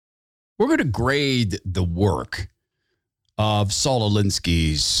We're going to grade the work of Saul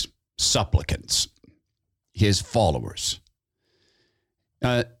Alinsky's supplicants, his followers.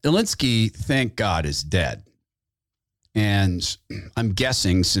 Alinsky, thank God, is dead. And I'm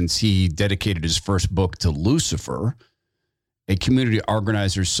guessing since he dedicated his first book to Lucifer, a community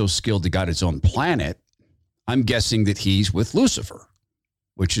organizer so skilled he got his own planet, I'm guessing that he's with Lucifer,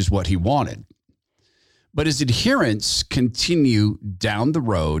 which is what he wanted. But his adherents continue down the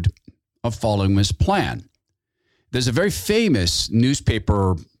road of following his plan. There's a very famous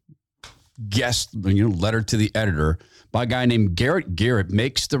newspaper guest, letter to the editor by a guy named Garrett. Garrett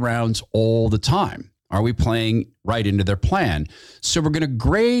makes the rounds all the time. Are we playing right into their plan? So we're going to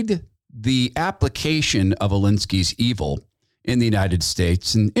grade the application of Alinsky's evil in the United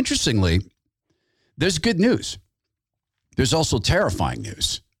States. And interestingly, there's good news. There's also terrifying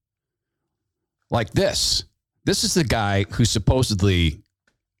news. Like this. This is the guy who's supposedly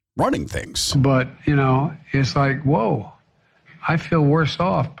running things. But, it's like, whoa, I feel worse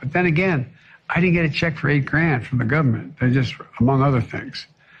off. But then again, I didn't get a check for $8,000 from the government. They're just, among other things.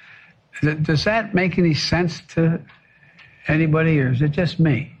 Does that make any sense to anybody, or is it just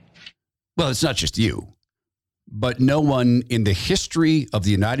me? Well, it's not just you. But no one in the history of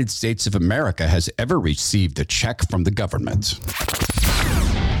the United States of America has ever received a check from the government.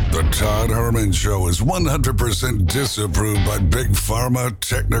 The Todd Herman Show is 100% disapproved by big pharma,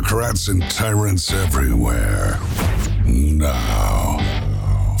 technocrats, and tyrants everywhere.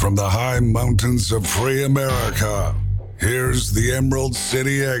 Now, from the high mountains of free America, here's the Emerald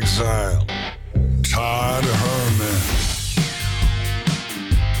City exile, Todd Herman.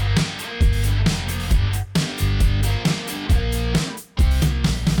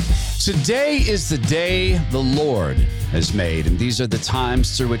 Today is the day the Lord has made, and these are the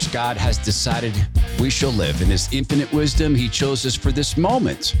times through which God has decided we shall live. In his infinite wisdom, he chose us for this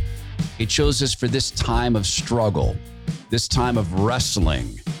moment. He chose us for this time of struggle, this time of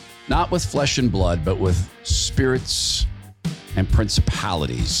wrestling, not with flesh and blood, but with spirits and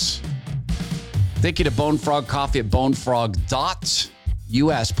principalities. Thank you to Bone Frog Coffee at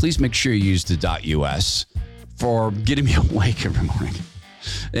bonefrog.us. Please make sure you use the .us for getting me awake every morning.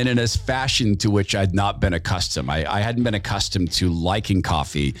 And in a fashion to which I'd not been accustomed. I hadn't been accustomed to liking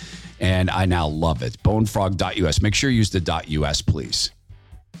coffee, and I now love it. Bonefrog.us. Make sure you use the .us, please.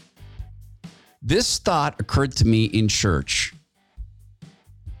 This thought occurred to me in church.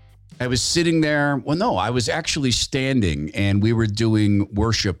 I was sitting there. Well, no, I was actually standing, and we were doing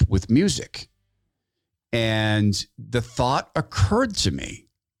worship with music. And the thought occurred to me.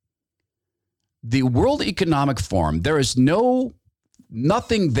 The World Economic Forum, there is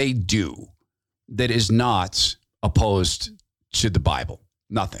nothing they do that is not opposed to the Bible.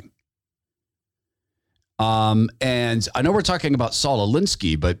 Nothing. And I know we're talking about Saul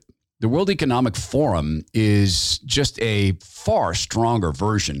Alinsky, but the World Economic Forum is just a far stronger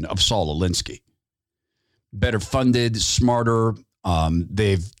version of Saul Alinsky. Better funded, smarter.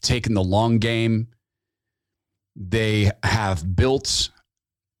 They've taken the long game. They have built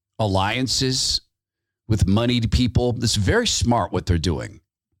alliances with moneyed people. It's very smart what they're doing.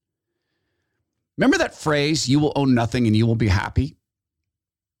 Remember that phrase, you will own nothing and you will be happy?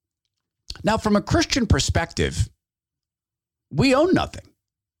 Now, from a Christian perspective, we own nothing.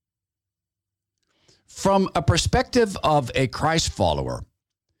 From a perspective of a Christ follower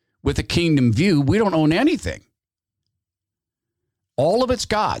with a kingdom view, we don't own anything. All of it's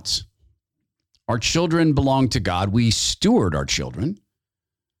God's. Our children belong to God. We steward our children,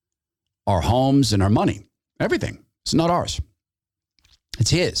 our homes, and our money. Everything. It's not ours. It's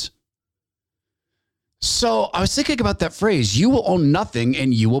his. So I was thinking about that phrase, you will own nothing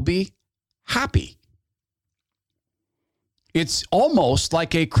and you will be happy. It's almost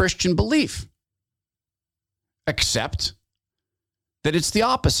like a Christian belief, except that it's the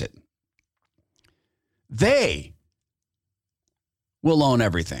opposite. They will own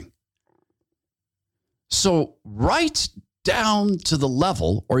everything. So right down to the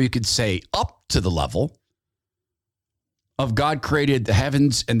level, or you could say up to the level of God created the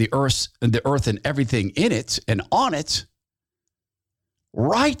heavens and the earth and everything in it and on it,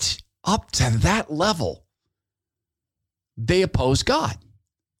 right up to that level, they oppose God.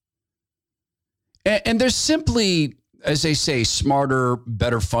 And there's simply, as they say, smarter,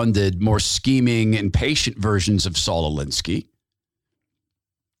 better funded, more scheming and patient versions of Saul Alinsky.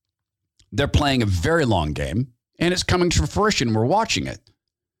 They're playing a very long game, and it's coming to fruition. We're watching it.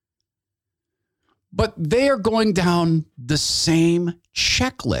 But they are going down the same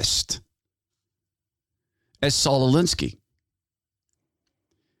checklist as Saul Alinsky.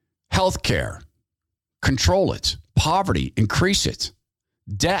 Healthcare, control it. Poverty, increase it.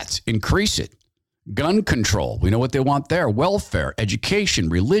 Debt, increase it. Gun control, we know what they want there. Welfare, education,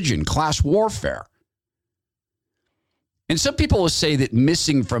 religion, class warfare. And some people will say that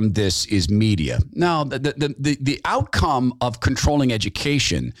missing from this is media. No, the outcome of controlling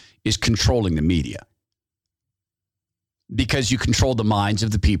education is controlling the media, because you control the minds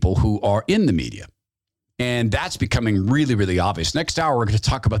of the people who are in the media. And that's becoming really, really obvious. Next hour, we're going to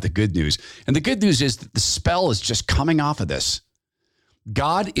talk about the good news. And the good news is that the spell is just coming off of this.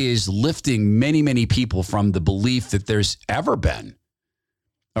 God is lifting many, many people from the belief that there's ever been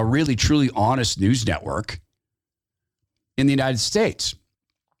a really, truly honest news network in the United States.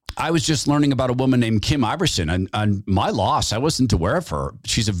 I was just learning about a woman named Kim Iverson, and my loss, I wasn't aware of her.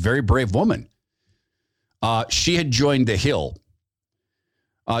 She's a very brave woman. She had joined The Hill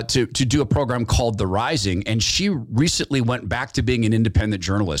to do a program called The Rising, and she recently went back to being an independent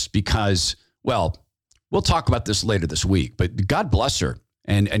journalist because, well, we'll talk about this later this week, but God bless her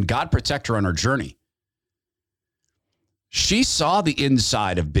and God protect her on her journey. She saw the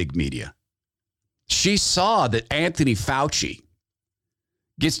inside of big media. She saw that Anthony Fauci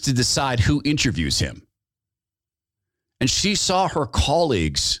gets to decide who interviews him. And she saw her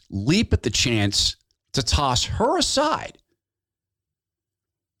colleagues leap at the chance to toss her aside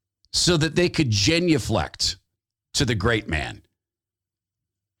so that they could genuflect to the great man,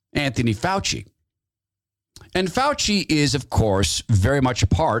 Anthony Fauci. And Fauci is, of course, very much a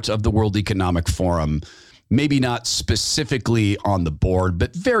part of the World Economic Forum, maybe not specifically on the board,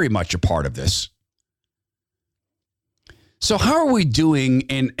 but very much a part of this. So how are we doing,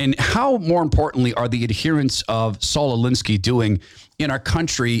 and how, more importantly, are the adherents of Saul Alinsky doing in our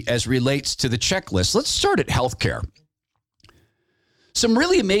country as relates to the checklist? Let's start at healthcare. Some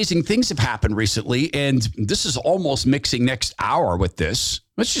really amazing things have happened recently, and this is almost mixing next hour with this,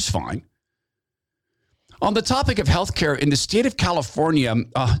 which is fine. On the topic of healthcare, in the state of California,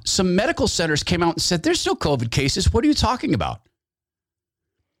 some medical centers came out and said, there's no COVID cases. What are you talking about?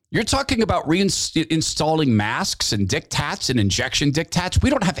 You're talking about reinstalling masks and diktats and injection diktats. We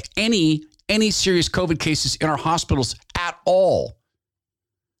don't have any serious COVID cases in our hospitals at all.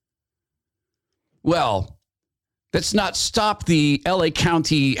 Well, that's not stopped the LA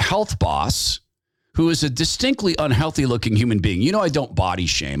County health boss, who is a distinctly unhealthy looking human being. You know, I don't body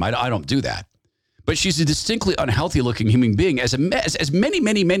shame. I don't do that. But she's a distinctly unhealthy looking human being, as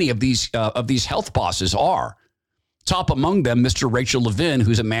many of these health bosses are. Top among them, Mr. Rachel Levin,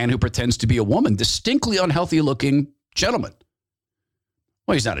 who's a man who pretends to be a woman, distinctly unhealthy looking gentleman.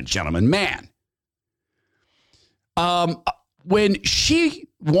 Well, he's not a gentleman, man. When she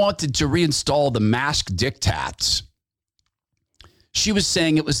wanted to reinstall the mask diktats, she was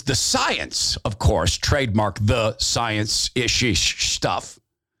saying it was the science, of course, trademark the science-ish stuff.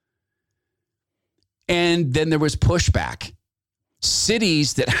 And then there was pushback.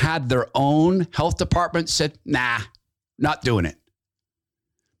 Cities that had their own health department said, nah, not doing it.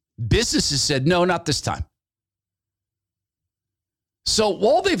 Businesses said, no, not this time. So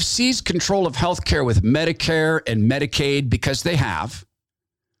while they've seized control of healthcare with Medicare and Medicaid, because they have,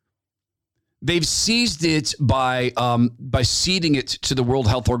 they've seized it by ceding it to the World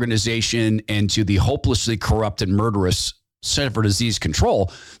Health Organization and to the hopelessly corrupt and murderous Center for Disease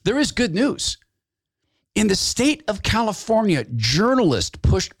Control. There is good news. In the state of California, journalists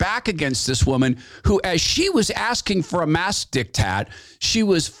pushed back against this woman who, as she was asking for a mask diktat, she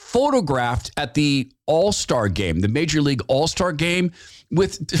was photographed at the All-Star game, the Major League All-Star game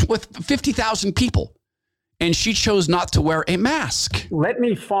with 50,000 people. And she chose not to wear a mask. Let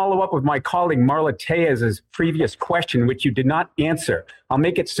me follow up with my colleague Marla Tejas' previous question, which you did not answer. I'll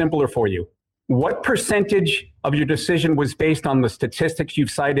make it simpler for you. What percentage of your decision was based on the statistics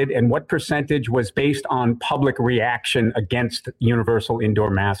you've cited, and what percentage was based on public reaction against universal indoor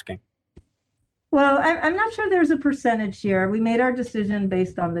masking? Well, I'm not sure there's a percentage here. We made our decision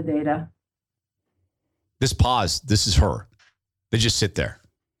based on the data. This pause, this is her. They just sit there.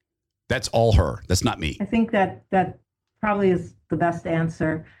 That's all her. That's not me. I think that probably is the best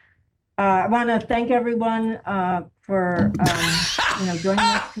answer. I want to thank everyone for joining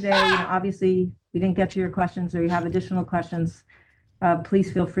us today. Obviously, we didn't get to your questions, or you have additional questions.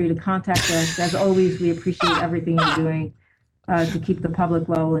 Please feel free to contact us. As always, we appreciate everything you're doing to keep the public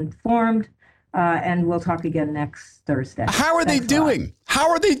well informed. And we'll talk again next Thursday. How are they doing? How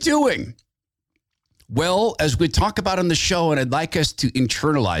are they doing? Well, as we talk about on the show, and I'd like us to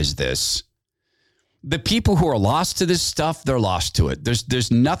internalize this, the people who are lost to this stuff, they're lost to it.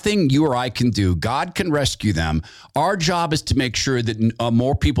 There's nothing you or I can do. God can rescue them. Our job is to make sure that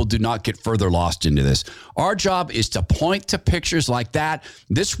more people do not get further lost into this. Our job is to point to pictures like that.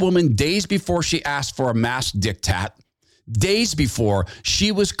 This woman, days before she asked for a mask diktat, days before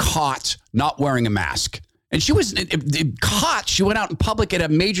she was caught not wearing a mask. And she was caught. She went out in public at a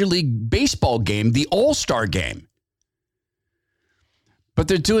Major League Baseball game, the All-Star game. But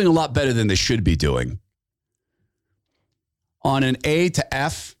they're doing a lot better than they should be doing. On an A to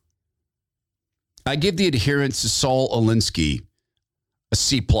F, I give the adherence to Saul Alinsky a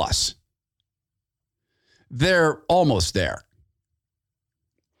C+. They're almost there.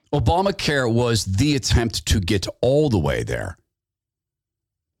 Obamacare was the attempt to get all the way there.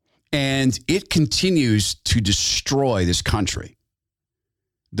 And it continues to destroy this country.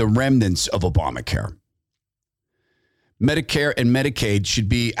 The remnants of Obamacare. Medicare and Medicaid should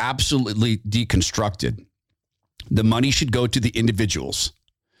be absolutely deconstructed. The money should go to the individuals.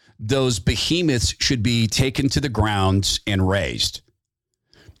 Those behemoths should be taken to the ground and raised.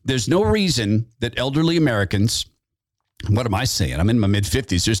 There's no reason that elderly Americans, what am I saying? I'm in my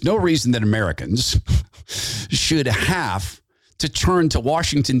mid-50s. There's no reason that Americans should have to turn to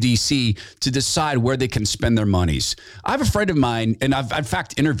Washington, D.C. to decide where they can spend their monies. I have a friend of mine, and I've in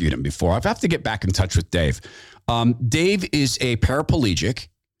fact interviewed him before. I have to get back in touch with Dave. Dave is a paraplegic,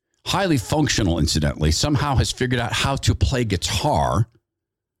 highly functional, incidentally, somehow has figured out how to play guitar.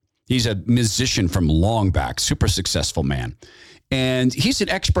 He's a musician from long back, super successful man. And he's an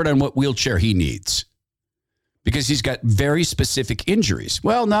expert on what wheelchair he needs because he's got very specific injuries.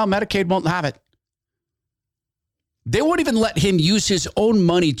 Well, no, Medicaid won't have it. They won't even let him use his own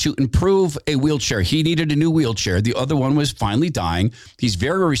money to improve a wheelchair. He needed a new wheelchair. The other one was finally dying. He's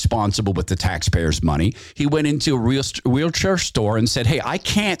very responsible with the taxpayers' money. He went into a wheelchair store and said, hey, I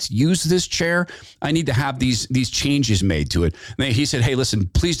can't use this chair. I need to have these changes made to it. And he said, hey, listen,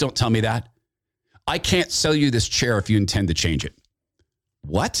 please don't tell me that. I can't sell you this chair if you intend to change it.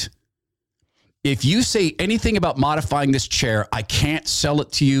 What? If you say anything about modifying this chair, I can't sell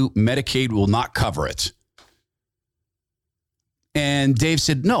it to you. Medicaid will not cover it. And Dave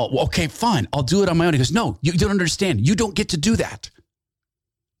said, no, okay, fine. I'll do it on my own. He goes, no, you don't understand. You don't get to do that.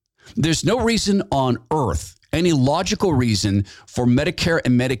 There's no reason on earth, any logical reason for Medicare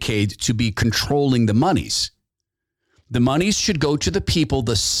and Medicaid to be controlling the monies. The monies should go to the people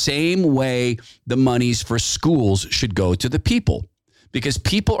the same way the monies for schools should go to the people. Because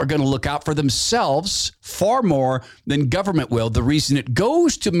people are going to look out for themselves far more than government will. The reason it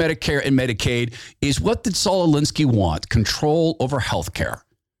goes to Medicare and Medicaid is what did Saul Alinsky want? Control over health care.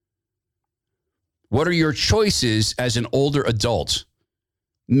 What are your choices as an older adult?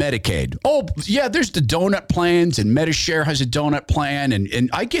 Medicaid. Oh, yeah, there's the donut plans and Medishare has a donut plan. And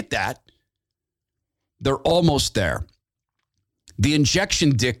I get that. They're almost there. The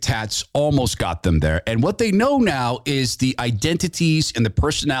injection diktats almost got them there. And what they know now is the identities and the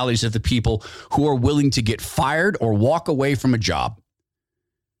personalities of the people who are willing to get fired or walk away from a job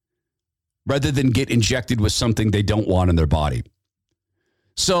rather than get injected with something they don't want in their body.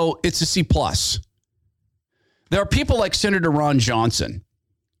 So it's a C+. There are people like Senator Ron Johnson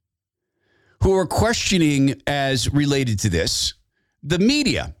who are questioning, as related to this, the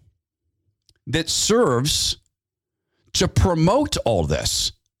media that serves to promote all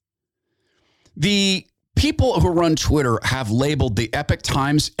this. The people who run Twitter have labeled the Epoch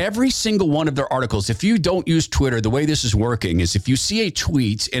Times every single one of their articles. If you don't use Twitter, the way this is working is if you see a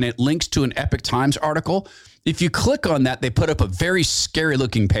tweet and it links to an Epoch Times article, if you click on that, they put up a very scary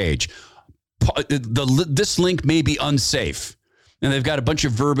looking page. This link may be unsafe. And they've got a bunch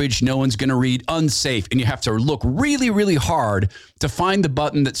of verbiage no one's going to read, unsafe. And you have to look really, really hard to find the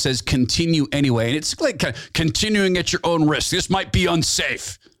button that says continue anyway. And it's like continuing at your own risk. This might be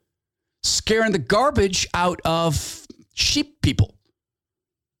unsafe. Scaring the garbage out of sheep people.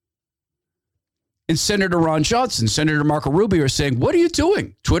 And Senator Ron Johnson, Senator Marco Rubio are saying, what are you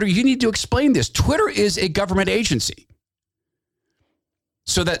doing? Twitter, you need to explain this. Twitter is a government agency.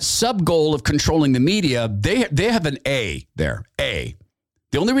 So that sub-goal of controlling the media, they have an A there, A.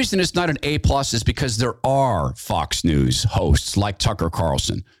 The only reason it's not an A+ is because there are Fox News hosts like Tucker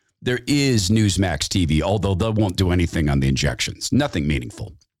Carlson. There is Newsmax TV, although they won't do anything on the injections, nothing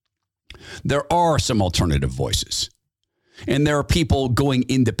meaningful. There are some alternative voices. And there are people going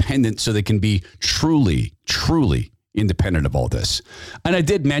independent so they can be truly, truly independent of all this. And I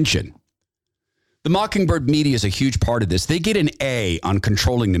did mention, the Mockingbird media is a huge part of this. They get an A on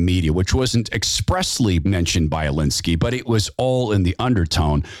controlling the media, which wasn't expressly mentioned by Alinsky, but it was all in the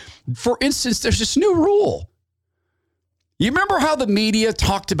undertone. For instance, there's this new rule. You remember how the media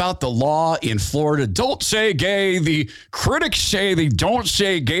talked about the law in Florida? Don't say gay. The critics say the don't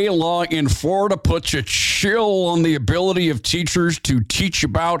say gay law in Florida puts a chill on the ability of teachers to teach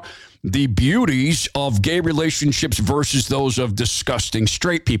about the beauties of gay relationships versus those of disgusting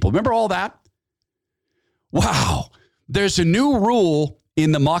straight people. Remember all that? Wow. There's a new rule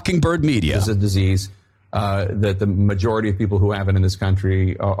in the Mockingbird media. This is a disease that the majority of people who have it in this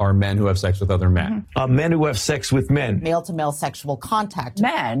country are men who have sex with other men. Men who have sex with men. Male-to-male sexual contact.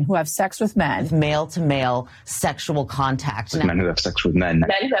 Men who have sex with men. Male-to-male sexual contact. Men who have sex with men.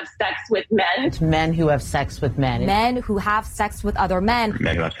 Men who have sex with men. Men who have sex with men. Men who have sex with other men.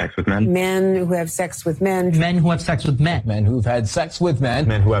 Men who have sex with men. Men who have sex with men. Men who have sex with men. Men who've had sex with men.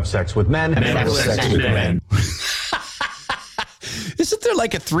 Men who have sex with men. Men who have sex with men. Isn't there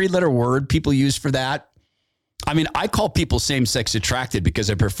like a 3-letter word people use for that? I mean, I call people same-sex attracted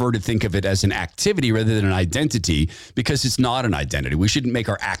because I prefer to think of it as an activity rather than an identity, because it's not an identity. We shouldn't make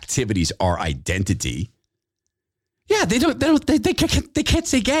our activities our identity. Yeah, they can't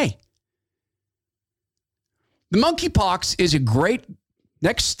say gay. The monkeypox is a great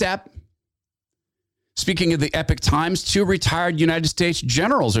next step. Speaking of the Epic Times, 2 retired United States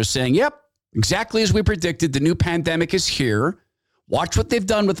generals are saying, yep, exactly as we predicted, the new pandemic is here. Watch what they've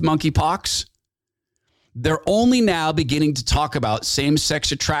done with monkeypox. They're only now beginning to talk about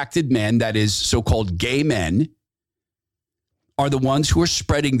same-sex attracted men, that is so-called gay men, are the ones who are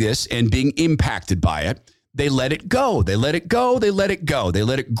spreading this and being impacted by it. They let it go. They let it go. They let it go. They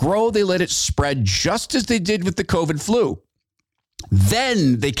let it grow. They let it spread just as they did with the COVID flu.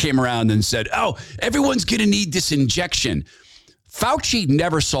 Then they came around and said, oh, everyone's going to need this injection. Fauci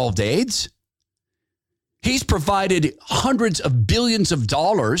never solved AIDS. He's provided hundreds of billions of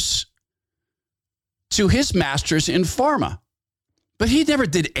dollars to his masters in pharma. But he never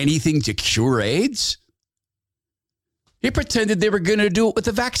did anything to cure AIDS. He pretended they were going to do it with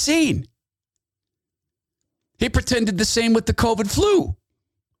a vaccine. He pretended the same with the COVID flu.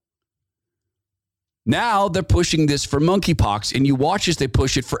 Now they're pushing this for monkeypox, and you watch as they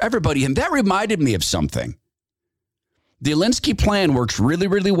push it for everybody. And that reminded me of something. The Alinsky plan works really,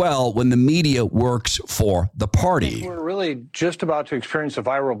 really well when the media works for the party. We're really just about to experience a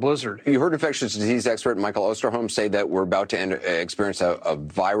viral blizzard. You heard infectious disease expert Michael Osterholm say that we're about to experience a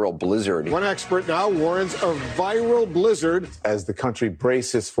viral blizzard. One expert now warns of viral blizzard. As the country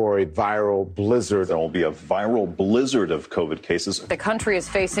braces for a viral blizzard. There will be a viral blizzard of COVID cases. The country is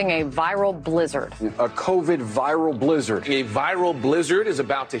facing a viral blizzard. A COVID viral blizzard. A viral blizzard is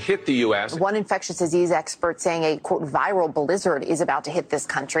about to hit the U.S. One infectious disease expert saying a, quote, viral blizzard is about to hit this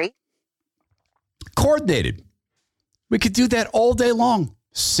country. Coordinated. We could do that all day long.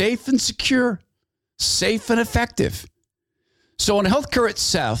 Safe and secure. Safe and effective. So on healthcare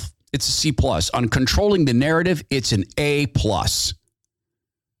itself, it's a C+. On controlling the narrative, it's an A+.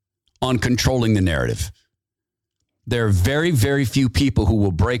 On controlling the narrative. There are very, very few people who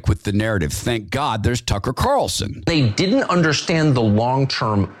will break with the narrative. Thank God there's Tucker Carlson. They didn't understand the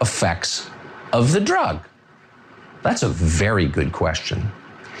long-term effects of the drug. That's a very good question.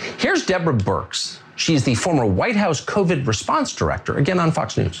 Here's Deborah Birx. She's the former White House COVID response director, again on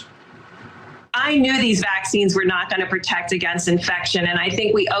Fox News. I knew these vaccines were not going to protect against infection, and I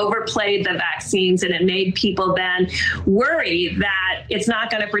think we overplayed the vaccines, and it made people then worry that it's not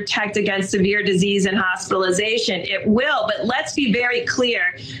going to protect against severe disease and hospitalization. It will, but let's be very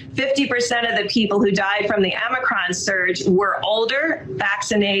clear. 50% of the people who died from the Omicron surge were older,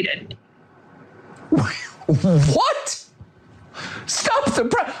 vaccinated. What? Stop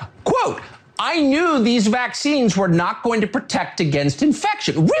the quote. I knew these vaccines were not going to protect against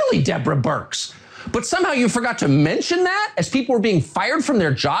infection. Really, Deborah Birx? But somehow you forgot to mention that as people were being fired from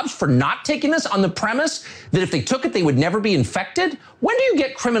their jobs for not taking this on the premise that if they took it, they would never be infected? When do you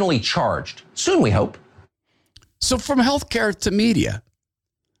get criminally charged? Soon, we hope. So from healthcare to media,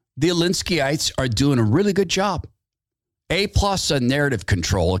 the Alinskyites are doing a really good job. A+ on narrative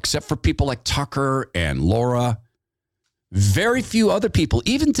control, except for people like Tucker and Laura. Very few other people,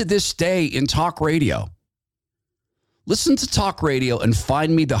 even to this day in talk radio. Listen to talk radio and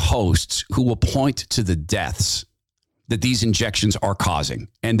find me the hosts who will point to the deaths that these injections are causing.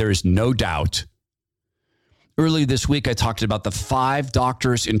 And there is no doubt. Earlier this week, I talked about the 5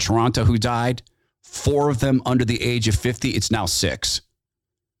 doctors in Toronto who died, 4 of them under the age of 50. It's now 6.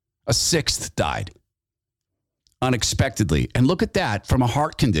 A 6th died unexpectedly. And look at that, from a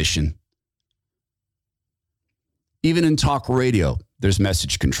heart condition. Even in talk radio, there's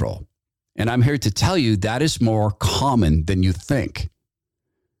message control. And I'm here to tell you that is more common than you think.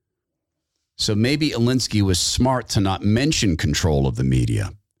 So maybe Alinsky was smart to not mention control of the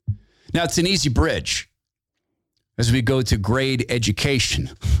media. Now, it's an easy bridge as we go to grade education.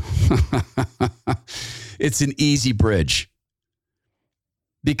 It's an easy bridge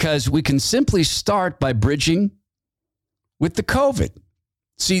because we can simply start by bridging with the COVID.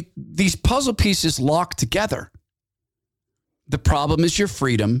 See, these puzzle pieces lock together. The problem is your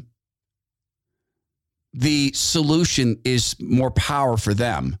freedom. the solution is more power for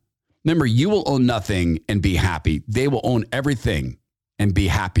them. Remember, you will own nothing and be happy. They will own everything and be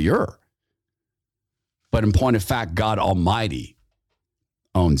happier. But in point of fact, God Almighty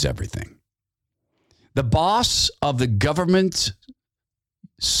owns everything. The boss of the government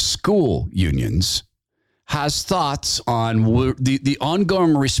school unions has thoughts on the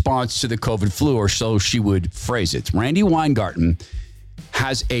ongoing response to the COVID flu, or so she would phrase it. Randy Weingarten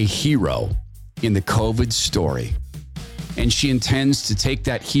has a hero in the COVID story, and she intends to take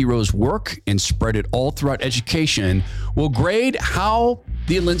that hero's work and spread it all throughout education. We'll grade how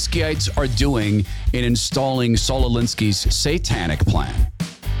the Alinskyites are doing in installing Saul Alinsky's satanic plan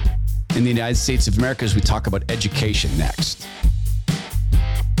in the United States of America as we talk about education next.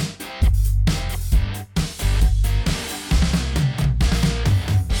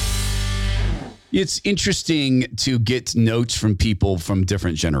 It's interesting to get notes from people from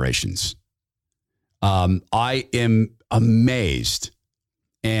different generations. I am amazed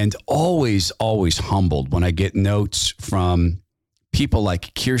and always humbled when I get notes from people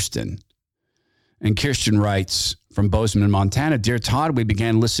like Kirsten. And Kirsten writes from Bozeman, Montana, Dear Todd, we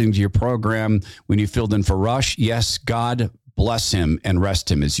began listening to your program when you filled in for Rush. Yes, God bless him and rest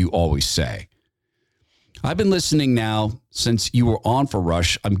him, as you always say. I've been listening now since you were on for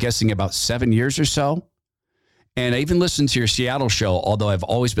Rush, I'm guessing about 7 years or so. And I even listened to your Seattle show, although I've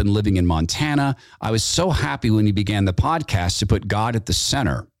always been living in Montana. I was so happy when you began the podcast to put God at the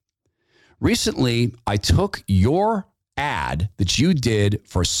center. Recently, I took your ad that you did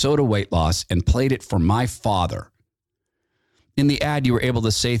for soda weight loss and played it for my father. In the ad, you were able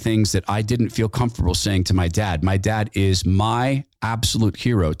to say things that I didn't feel comfortable saying to my dad. My dad is my absolute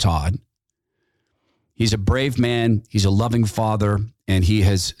hero, Todd. He's a brave man. He's a loving father, and he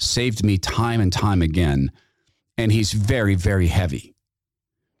has saved me time and time again. And he's very, very heavy.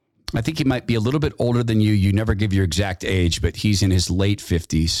 I think he might be a little bit older than you. You never give your exact age, but he's in his late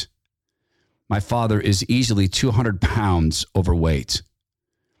 50s. My father is easily 200 pounds overweight.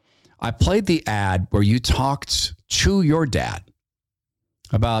 I played the ad where you talked to your dad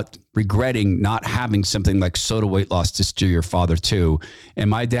about regretting not having something like soda weight loss to steer your father to. And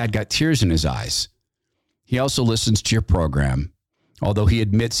my dad got tears in his eyes. He also listens to your program, although he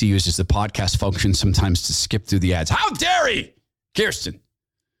admits he uses the podcast function sometimes to skip through the ads. How dare he, Kirsten?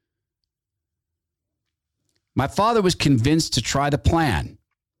 My father was convinced to try the plan.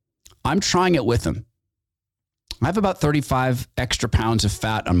 I'm trying it with him. I have about 35 extra pounds of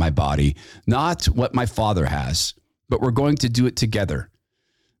fat on my body, not what my father has, but we're going to do it together.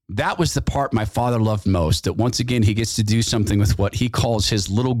 That was the part my father loved most, that once again, he gets to do something with what he calls his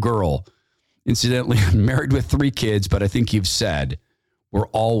little girl. Incidentally, I'm married with 3 kids, but I think you've said we're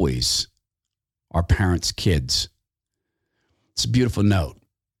always our parents' kids. It's a beautiful note.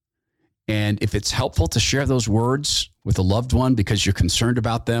 And if it's helpful to share those words with a loved one because you're concerned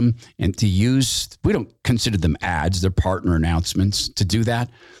about them and to use, we don't consider them ads, they're partner announcements. To do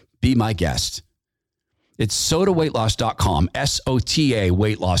that, be my guest. It's sodaweightloss.com, SOTA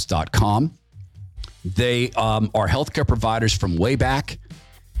weightloss.com. They are healthcare providers from way back.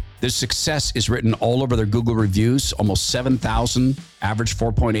 Their success is written all over their Google reviews, almost 7,000, average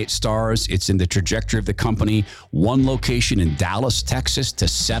 4.8 stars. It's in the trajectory of the company. 1 location in Dallas, Texas to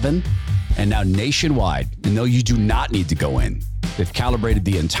 7, and now nationwide. And no, you do not need to go in. They've calibrated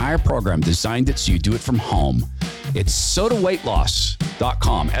the entire program, designed it so you do it from home. It's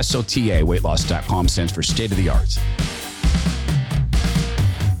sodaweightloss.com, SOTA weightloss.com stands for state of the art.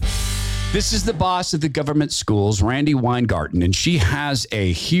 This is the boss of the government schools, Randy Weingarten, and she has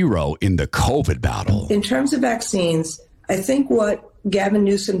a hero in the COVID battle. In terms of vaccines, I think what Gavin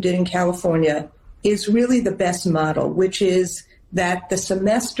Newsom did in California is really the best model, which is that the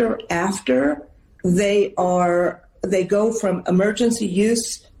semester after they go from emergency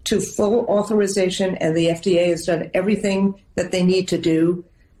use to full authorization, and the FDA has done everything that they need to do.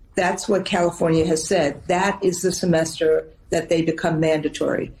 That's what California has said. That is the semester that they become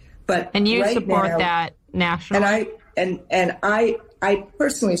mandatory. And you right support now, that nationally. And I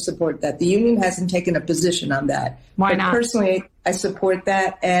personally support that. The union hasn't taken a position on that. Why not? Personally, I support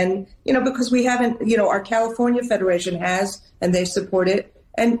that. And, because we haven't, our California Federation has, and they support it.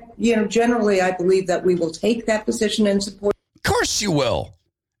 And, generally, I believe that we will take that position and support. Of course you will.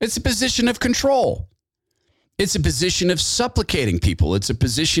 It's a position of control. It's a position of supplicating people. It's a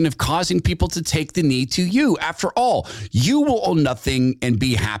position of causing people to take the knee to you. After all, you will own nothing and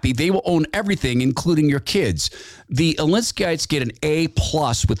be happy. They will own everything, including your kids. The Alinskyites get an A+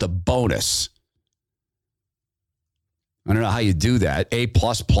 with a bonus. I don't know how you do that. A++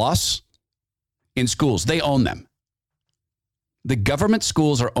 in schools. They own them. The government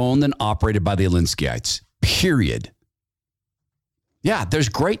schools are owned and operated by the Alinskyites, period. Yeah, there's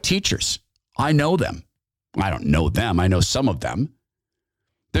great teachers. I know them. I don't know them. I know some of them.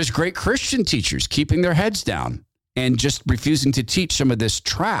 There's great Christian teachers keeping their heads down and just refusing to teach some of this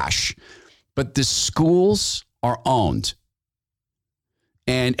trash. But the schools are owned.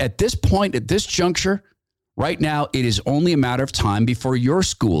 And at this point, at this juncture, right now, it is only a matter of time before your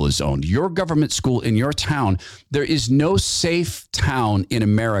school is owned, your government school in your town. There is no safe town in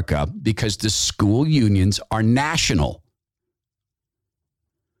America because the school unions are national.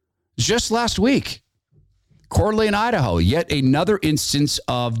 Just last week, Coeur d'Alene, Idaho, yet another instance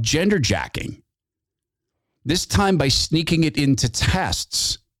of gender jacking, this time by sneaking it into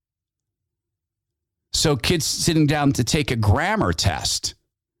tests. So kids sitting down to take a grammar test,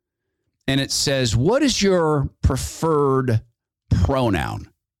 and it says, what is your preferred pronoun?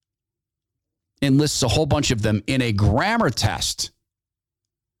 And lists a whole bunch of them in a grammar test.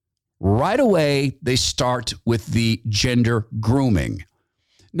 Right away, they start with the gender grooming.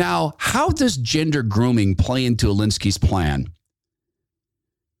 Now, how does gender grooming play into Alinsky's plan?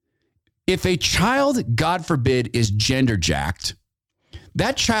 If a child, God forbid, is gender jacked,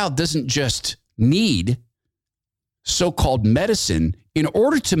 that child doesn't just need so-called medicine in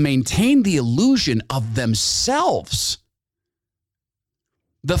order to maintain the illusion of themselves.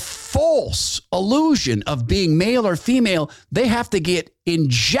 The false illusion of being male or female, they have to get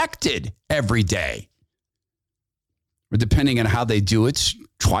injected every day. Or depending on how they do it,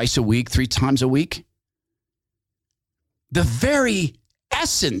 twice a week, 3 times a week. The very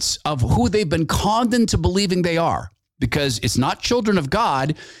essence of who they've been conned into believing they are, because it's not children of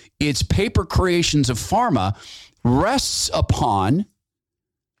God, it's paper creations of pharma, rests upon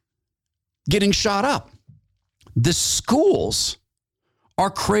getting shot up. The schools are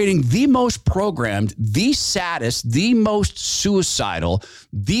creating the most programmed, the saddest, the most suicidal,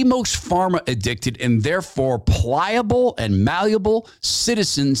 the most pharma addicted, and therefore pliable and malleable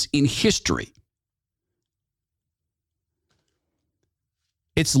citizens in history.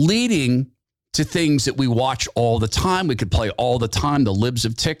 It's leading to things that we watch all the time. We could play all the time the libs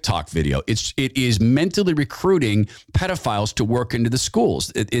of TikTok video. It is mentally recruiting pedophiles to work into the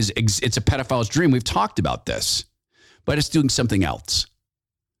schools. It's a pedophile's dream. We've talked about this, but it's doing something else.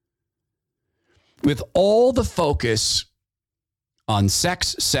 With all the focus on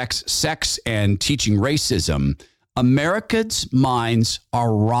sex, and teaching racism, America's minds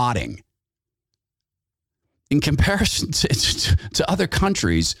are rotting. In comparison to other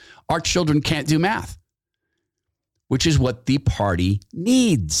countries, our children can't do math, which is what the party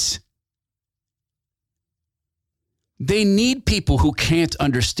needs. They need people who can't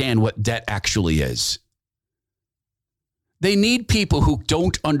understand what debt actually is. They need people who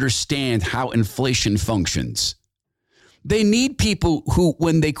don't understand how inflation functions. They need people who,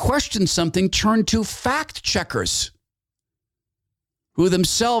 when they question something, turn to fact checkers who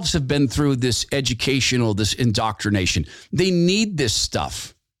themselves have been through this educational, this indoctrination. They need this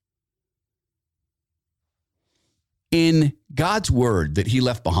stuff. In God's word that he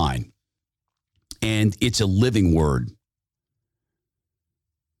left behind, and it's a living word,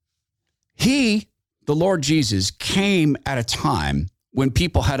 he, the Lord Jesus, came at a time when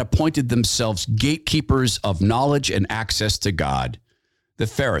people had appointed themselves gatekeepers of knowledge and access to God, the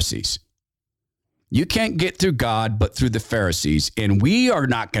Pharisees. You can't get through God but through the Pharisees, and we are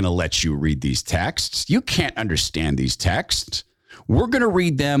not going to let you read these texts. You can't understand these texts. We're going to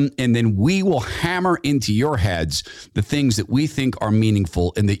read them, and then we will hammer into your heads the things that we think are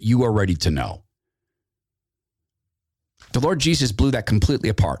meaningful and that you are ready to know. The Lord Jesus blew that completely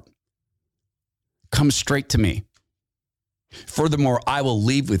apart. Come straight to me. Furthermore, I will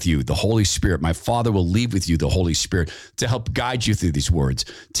leave with you the Holy Spirit. My Father will leave with you the Holy Spirit to help guide you through these words.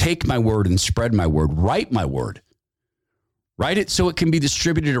 Take my word and spread my word. Write my word. Write it so it can be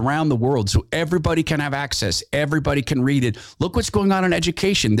distributed around the world so everybody can have access. Everybody can read it. Look what's going on in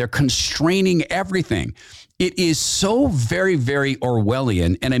education. They're constraining everything. It is so very, very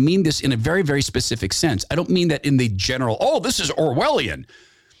Orwellian. And I mean this in a very, very specific sense. I don't mean that in the general, oh, this is Orwellian.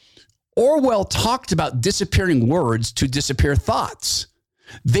 Orwell talked about disappearing words to disappear thoughts.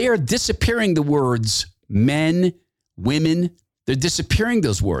 They are disappearing the words men, women. They're disappearing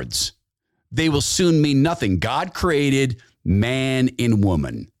those words. They will soon mean nothing. God created man and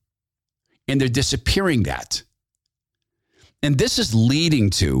woman, and they're disappearing that. And this is leading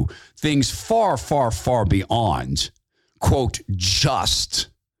to things far, far, far beyond, quote, just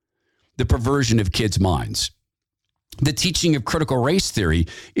the perversion of kids' minds. The teaching of critical race theory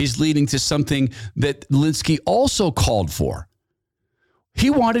is leading to something that Alinsky also called for. He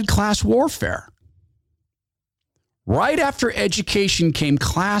wanted class warfare. Right after education came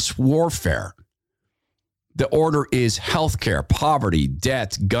class warfare. The order is healthcare, poverty,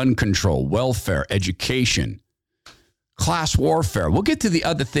 debt, gun control, welfare, education, class warfare. We'll get to the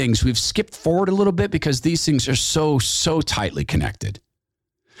other things. We've skipped forward a little bit because these things are so tightly connected.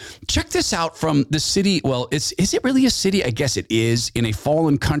 Check this out from the city. Well, is it really a city? I guess it is, in a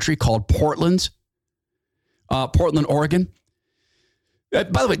fallen country called Portland, Oregon. By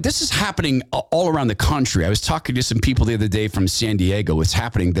the way, this is happening all around the country. I was talking to some people the other day from San Diego. It's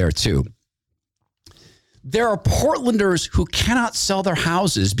happening there too. There are Portlanders who cannot sell their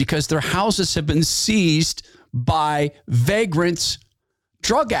houses because their houses have been seized by vagrant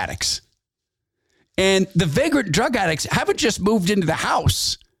drug addicts. And the vagrant drug addicts haven't just moved into the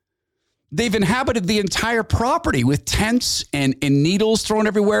house. They've inhabited the entire property with tents and needles thrown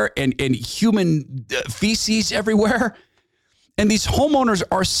everywhere and human feces everywhere. And these homeowners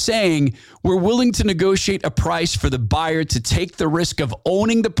are saying, we're willing to negotiate a price for the buyer to take the risk of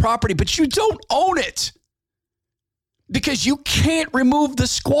owning the property, but you don't own it because you can't remove the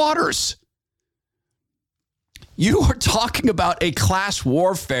squatters. You are talking about a class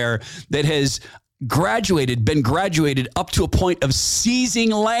warfare that has been graduated up to a point of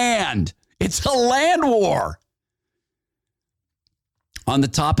seizing land. It's a land war. On the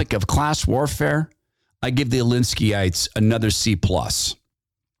topic of class warfare, I give the Alinskyites another C+.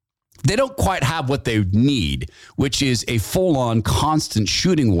 They don't quite have what they need, which is a full-on constant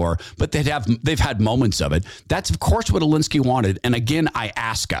shooting war, but they've had moments of it. That's, of course, what Alinsky wanted. And again, I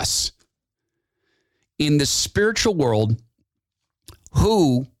ask us, in the spiritual world,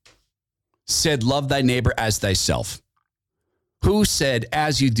 who said, love thy neighbor as thyself? Who said,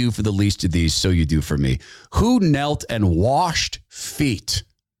 as you do for the least of these, so you do for me? Who knelt and washed feet?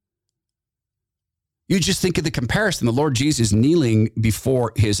 You just think of the comparison. The Lord Jesus kneeling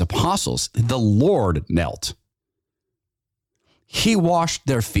before his apostles. The Lord knelt. He washed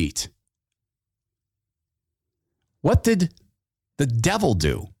their feet. What did the devil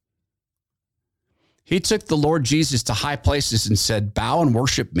do? He took the Lord Jesus to high places and said, bow and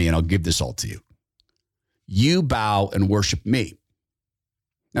worship me, and I'll give this all to you. You bow and worship me.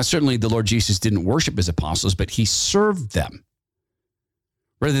 Now, certainly the Lord Jesus didn't worship his apostles, but he served them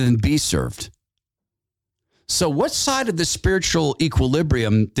rather than be served. So what side of the spiritual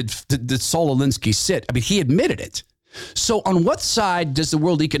equilibrium did Saul Alinsky sit? I mean, he admitted it. So on what side does the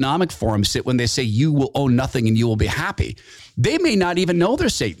World Economic Forum sit when they say you will own nothing and you will be happy? They may not even know they're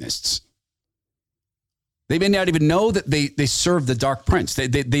Satanists. They may not even know that they serve the dark prince. They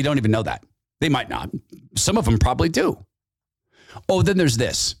don't even know that. They might not. Some of them probably do. Oh, then there's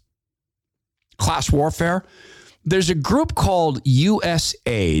this. Class warfare. There's a group called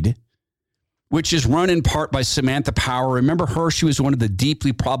USAID, which is run in part by Samantha Power. Remember her? She was one of the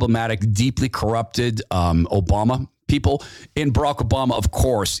deeply problematic, deeply corrupted Obama people. And Barack Obama, of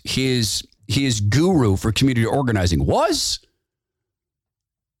course, his guru for community organizing was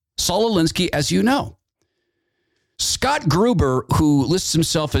Saul Alinsky, as you know. Scott Gruber, who lists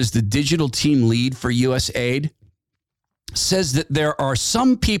himself as the digital team lead for USAID, says that there are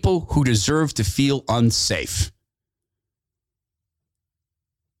some people who deserve to feel unsafe.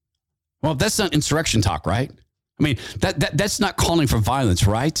 Well, that's not insurrection talk, right? I mean, that's not calling for violence,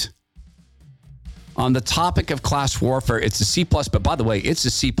 right? On the topic of class warfare, it's a C+, but by the way, it's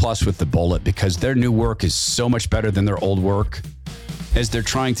a C+ with the bullet because their new work is so much better than their old work as they're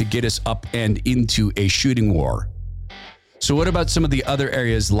trying to get us up and into a shooting war. So what about some of the other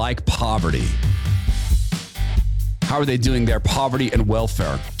areas like poverty? How are they doing there? Poverty and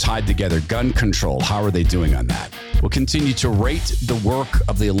welfare tied together. Gun control, how are they doing on that? We'll continue to rate the work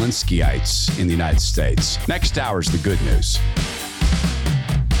of the Alinskyites in the United States. Next hour is the good news.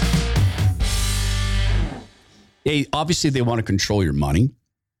 Obviously, they want to control your money.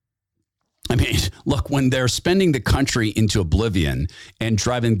 I mean, look, when they're spending the country into oblivion and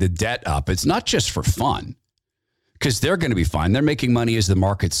driving the debt up, it's not just for fun. Because they're going to be fine. They're making money as the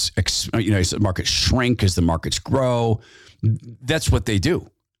markets, as the markets shrink, as the markets grow. That's what they do.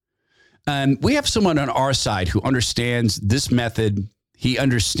 And we have someone on our side who understands this method. He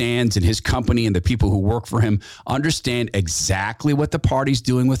understands, and his company and the people who work for him understand exactly what the party's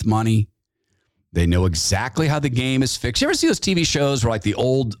doing with money. They know exactly how the game is fixed. You ever see those TV shows where like the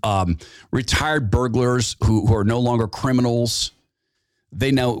old retired burglars who are no longer criminals? They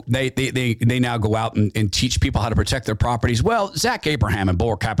know they now go out and teach people how to protect their properties. Well, Zach Abraham and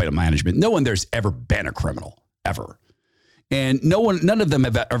Bulwark Capital Management, no one there's ever been a criminal, ever. And none of them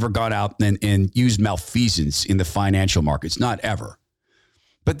have ever gone out and used malfeasance in the financial markets, not ever.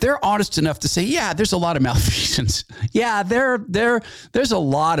 But they're honest enough to say, yeah, there's a lot of malfeasance. Yeah, there's a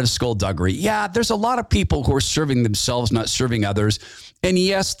lot of skullduggery. Yeah, there's a lot of people who are serving themselves, not serving others. And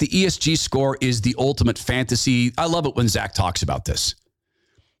yes, the ESG score is the ultimate fantasy. I love it when Zach talks about this.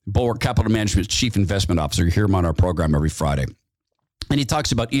 Bulwark Capital Management's Chief Investment Officer. You hear him on our program every Friday. And he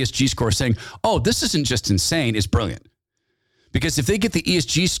talks about ESG score saying, oh, this isn't just insane, it's brilliant. Because if they get the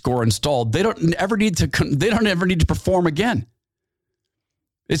ESG score installed, they don't ever need to perform again.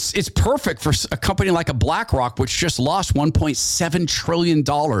 It's perfect for a company like a BlackRock, which just lost $1.7 trillion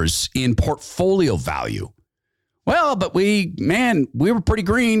in portfolio value. Well, but we were pretty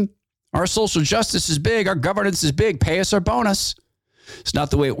green. Our social justice is big. Our governance is big. Pay us our bonus. It's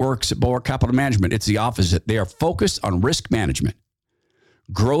not the way it works at Bulwark Capital Management. It's the opposite. They are focused on risk management,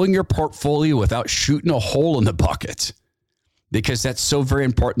 growing your portfolio without shooting a hole in the bucket. Because that's so very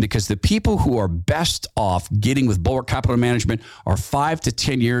important, because the people who are best off getting with Bulwark Capital Management are 5 to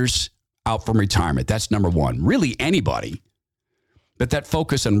 10 years out from retirement. That's number one. Really anybody. But that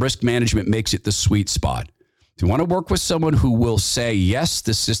focus on risk management makes it the sweet spot. If you want to work with someone who will say, yes,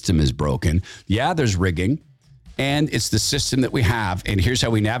 the system is broken. Yeah, there's rigging. And it's the system that we have. And here's how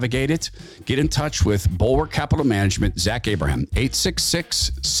we navigate it. Get in touch with Bulwark Capital Management, Zach Abraham,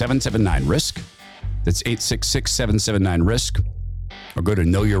 866-779-RISK. That's 866-779-RISK. Or go to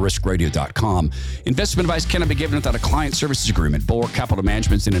knowyourriskradio.com. Investment advice cannot be given without a client services agreement. Bulwark Capital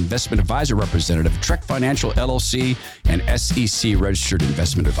Management is an investment advisor representative, Trek Financial LLC, and SEC registered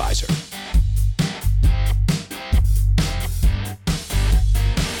investment advisor.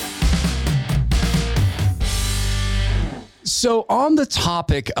 So on the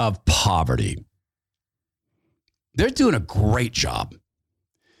topic of poverty, they're doing a great job.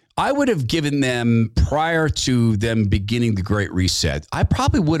 I would have given them, prior to them beginning the Great Reset, I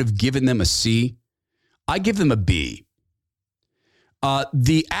probably would have given them a C. I give them a B.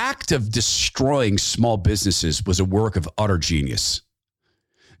 The act of destroying small businesses was a work of utter genius.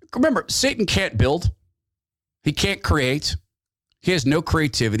 Remember, Satan can't build. He can't create. He has no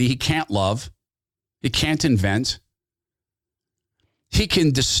creativity. He can't love. He can't invent. He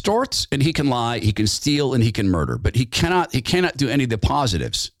can distort and he can lie. He can steal and he can murder, but he cannot do any of the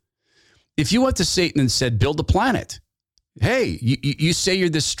positives. If you went to Satan and said, build a planet. Hey, you say you're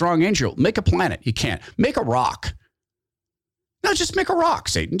this strong angel. Make a planet. He can't. Make a rock. No, just make a rock,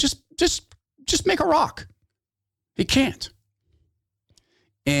 Satan. Just make a rock. He can't.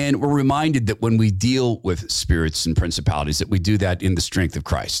 And we're reminded that when we deal with spirits and principalities, that we do that in the strength of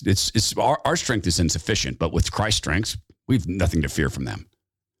Christ. It's our strength is insufficient, but with Christ's strength, we've nothing to fear from them.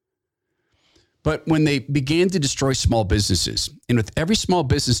 But when they began to destroy small businesses, and with every small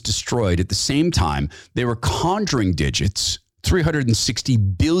business destroyed at the same time, they were conjuring digits, 360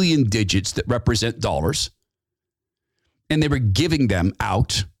 billion digits that represent dollars, and they were giving them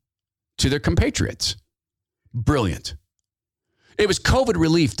out to their compatriots. Brilliant. It was COVID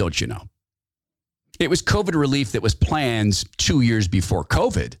relief, don't you know? It was COVID relief that was planned 2 years before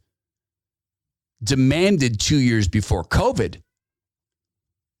COVID, demanded 2 years before COVID.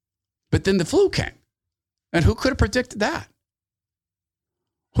 But then the flu came. And who could have predicted that?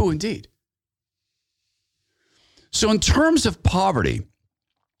 Who indeed? So in terms of poverty,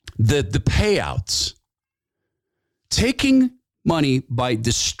 the payouts, taking money by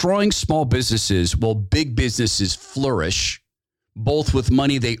destroying small businesses while big businesses flourish, both with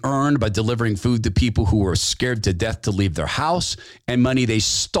money they earned by delivering food to people who were scared to death to leave their house, and money they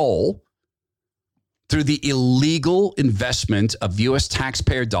stole through the illegal investment of U.S.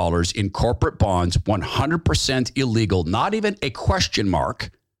 taxpayer dollars in corporate bonds, 100% illegal, not even a question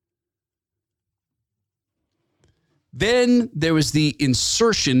mark. Then there was the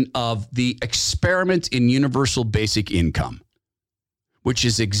insertion of the experiment in universal basic income, which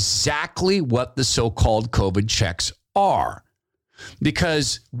is exactly what the so-called COVID checks are.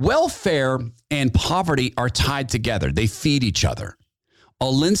 Because welfare and poverty are tied together. They feed each other.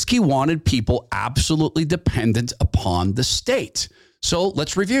 Alinsky wanted people absolutely dependent upon the state. So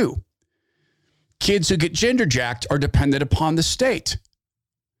let's review. Kids who get gender jacked are dependent upon the state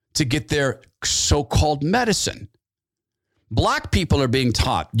to get their so-called medicine. Black people are being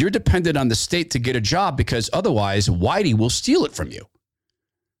taught you're dependent on the state to get a job because otherwise Whitey will steal it from you.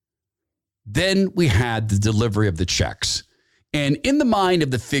 Then we had the delivery of the checks. And in the mind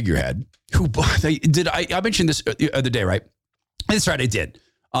of the figurehead, who did I mentioned this the other day, right? That's right, I did.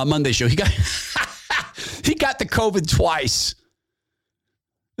 Monday show. He got the COVID twice.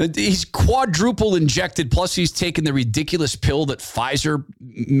 He's quadruple injected, plus he's taken the ridiculous pill that Pfizer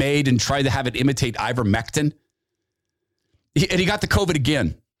made and tried to have it imitate ivermectin. And he got the COVID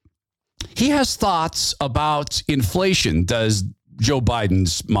again. He has thoughts about inflation. Does Joe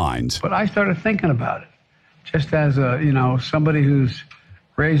Biden's mind. But I started thinking about it, just as somebody who's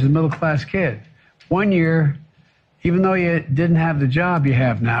raised a middle-class kid. 1 year, even though you didn't have the job you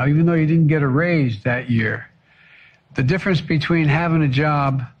have now, even though you didn't get a raise that year, the difference between having a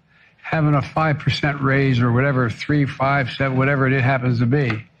job, having a 5% raise or whatever, 3, 5, 7, whatever it happens to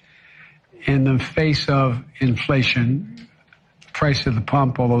be, in the face of inflation, price of the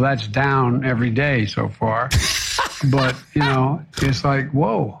pump, although that's down every day so far. But, it's like,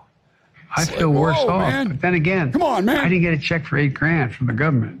 whoa, I feel worse off. Man. But then again, come on, man. I didn't get a check for $8,000 from the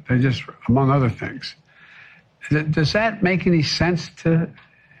government. They just, among other things. Does that make any sense to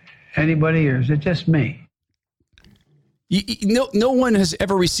anybody, or is it just me? No one has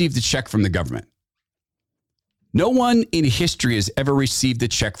ever received a check from the government. No one in history has ever received a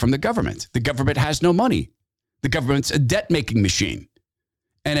check from the government. The government has no money. The government's a debt-making machine.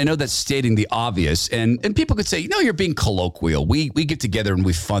 And I know that's stating the obvious. And people could say, you're being colloquial. We get together and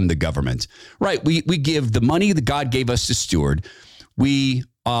we fund the government. Right. We give the money that God gave us to steward. We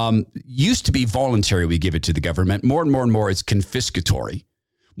used to be voluntary. We give it to the government. More and more, it's confiscatory.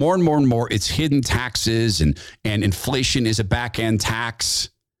 More and more, it's hidden taxes, and inflation is a back-end tax.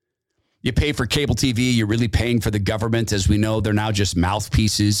 You pay for cable TV, you're really paying for the government. As we know, they're now just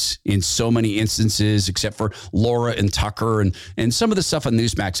mouthpieces in so many instances, except for Laura and Tucker. And some of the stuff on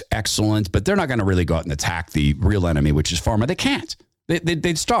Newsmax, excellent, but they're not going to really go out and attack the real enemy, which is pharma. They can't.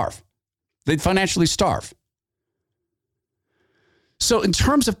 They'd starve. They'd financially starve. So in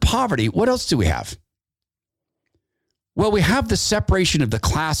terms of poverty, what else do we have? Well, we have the separation of the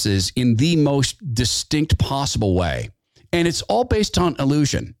classes in the most distinct possible way. And it's all based on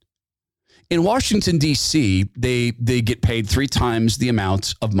illusion. In Washington, D.C., they get paid 3 times the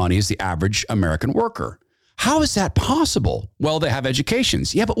amount of money as the average American worker. How is that possible? Well, they have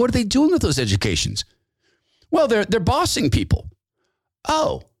educations. Yeah, but what are they doing with those educations? Well, they're bossing people.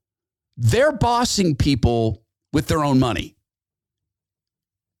 Oh, they're bossing people with their own money.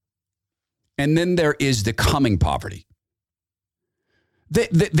 And then there is the coming poverty.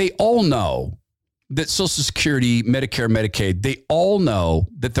 They all know that Social Security, Medicare, Medicaid, they all know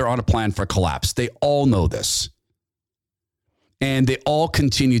that they're on a plan for collapse. They all know this. And they all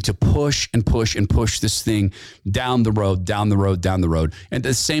continue to push and push and push this thing down the road. And at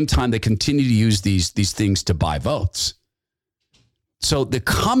the same time, they continue to use these things to buy votes. So the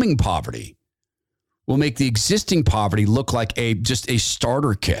coming poverty will make the existing poverty look like just a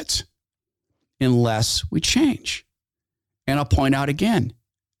starter kit unless we change. And I'll point out again,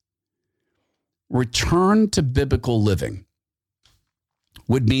 return to biblical living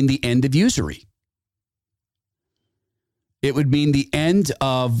would mean the end of usury. It would mean the end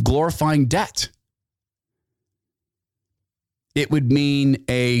of glorifying debt. It would mean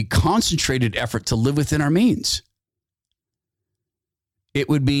a concentrated effort to live within our means. It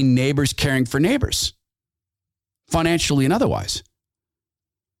would mean neighbors caring for neighbors, financially and otherwise.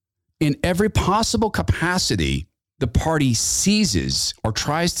 In every possible capacity, the party seizes or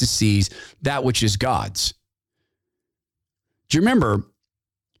tries to seize that which is God's. Do you remember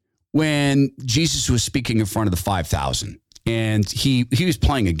when Jesus was speaking in front of the 5,000 and he was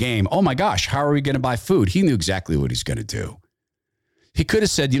playing a game? Oh my gosh, how are we going to buy food? He knew exactly what he's going to do. He could have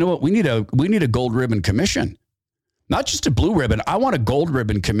said, you know what, we need a gold ribbon commission. Not just a blue ribbon. I want a gold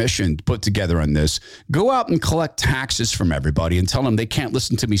ribbon commission put together on this. Go out and collect taxes from everybody and tell them they can't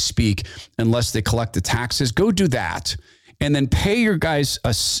listen to me speak unless they collect the taxes. Go do that. And then pay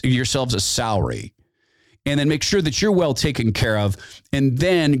yourselves a salary. And then make sure that you're well taken care of. And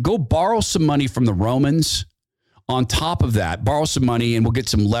then go borrow some money from the Romans. On top of that, borrow some money and we'll get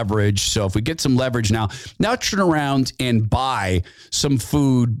some leverage. So if we get some leverage now turn around and buy some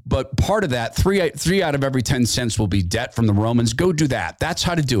food. But part of that, three out of every 10 cents will be debt from the Romans. Go do that. That's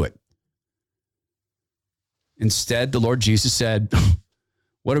how to do it. Instead, the Lord Jesus said,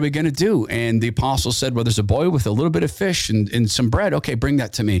 what are we going to do? And the apostle said, well, there's a boy with a little bit of fish and some bread. Okay, bring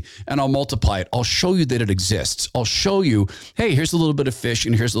that to me and I'll multiply it. I'll show you that it exists. I'll show you, hey, here's a little bit of fish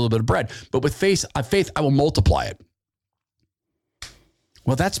and here's a little bit of bread. But with faith, I will multiply it.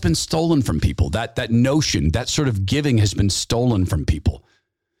 Well, that's been stolen from people. That notion, that sort of giving has been stolen from people.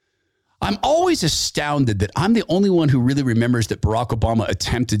 I'm always astounded that I'm the only one who really remembers that Barack Obama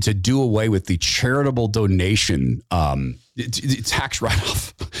attempted to do away with the charitable donation tax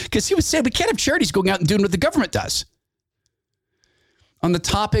write-off. Because he would say, we can't have charities going out and doing what the government does. On the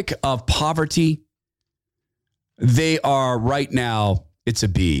topic of poverty, they are right now, it's a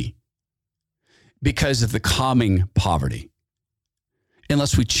B. Because of the coming poverty.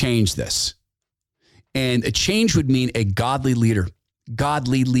 Unless we change this. And a change would mean a godly leader,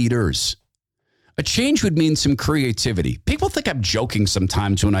 godly leaders, A change would mean some creativity. People think I'm joking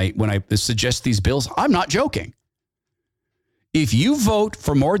sometimes when I suggest these bills. I'm not joking. If you vote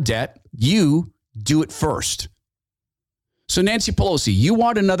for more debt, you do it first. So Nancy Pelosi, you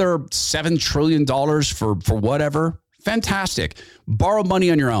want another $7 trillion for whatever? Fantastic. Borrow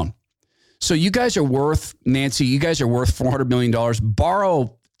money on your own. So you guys are worth, Nancy, you guys are worth $400 million.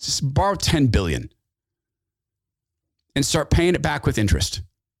 Borrow $10 billion and start paying it back with interest.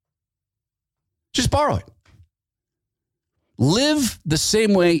 Just borrow it. Live the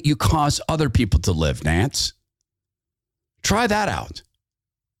same way you cause other people to live, Nance. Try that out.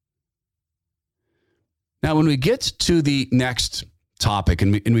 Now, when we get to the next topic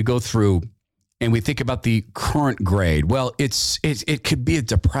and we go through and we think about the current grade, well, it could be a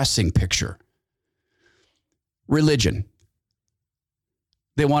depressing picture. Religion.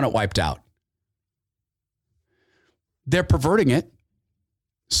 They want it wiped out. They're perverting it.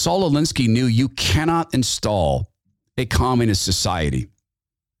 Saul Alinsky knew you cannot install a communist society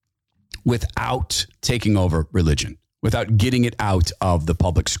without taking over religion, without getting it out of the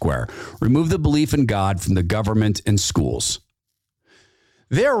public square. Remove the belief in God from the government and schools.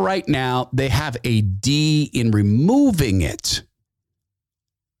 There right now, they have a D in removing it.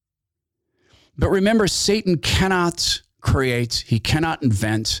 But remember, Satan cannot create, he cannot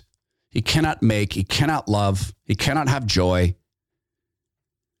invent, he cannot make, he cannot love, he cannot have joy.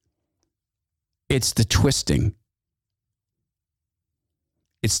 It's the twisting.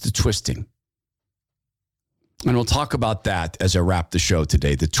 It's the twisting. And we'll talk about that as I wrap the show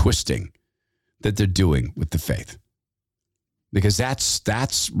today, the twisting that they're doing with the faith. Because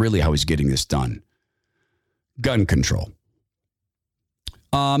that's really how he's getting this done. Gun control.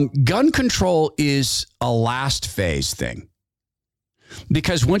 Gun control is a last phase thing.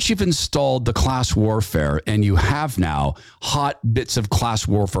 Because once you've installed the class warfare and you have now hot bits of class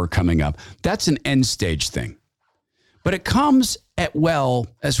warfare coming up, that's an end stage thing. But it comes as well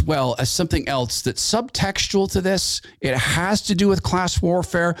as something else that's subtextual to this. It has to do with class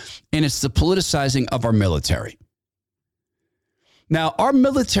warfare, and it's the politicizing of our military. Now, our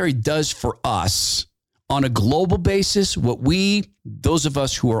military does for us on a global basis what those of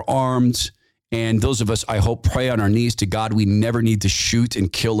us who are armed, and those of us, I hope, pray on our knees to God, we never need to shoot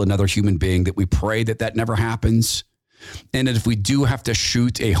and kill another human being, that we pray that never happens. And that if we do have to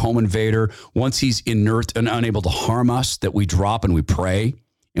shoot a home invader, once he's inert and unable to harm us, that we drop and we pray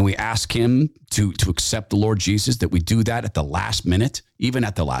and we ask him to accept the Lord Jesus, that we do that at the last minute, even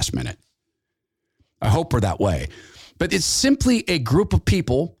at the last minute. I hope we're that way. But it's simply a group of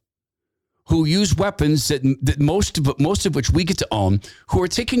people who use weapons that most of which we get to own, who are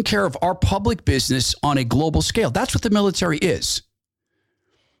taking care of our public business on a global scale. That's what the military is.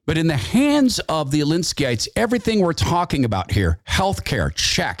 But in the hands of the Alinskyites, everything we're talking about here, healthcare,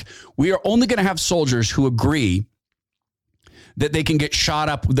 check. We are only going to have soldiers who agree that they can get shot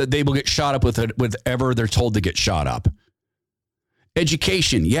up, that they will get shot up with whatever they're told to get shot up.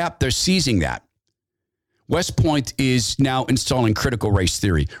 Education, yep, they're seizing that. West Point is now installing critical race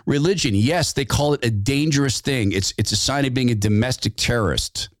theory. Religion, yes, they call it a dangerous thing. It's a sign of being a domestic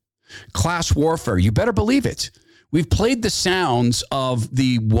terrorist. Class warfare, you better believe it. We've played the sounds of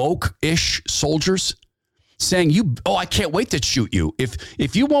the woke-ish soldiers saying, I can't wait to shoot you.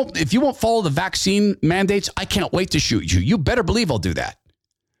 If you won't follow the vaccine mandates, I can't wait to shoot you. You better believe I'll do that.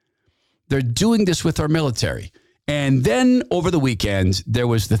 They're doing this with our military. And then over the weekend, there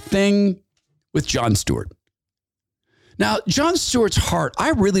was the thing with Jon Stewart. Now, Jon Stewart's heart, I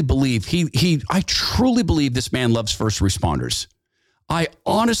really believe I truly believe this man loves first responders. I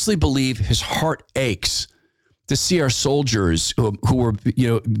honestly believe his heart aches to see our soldiers who were,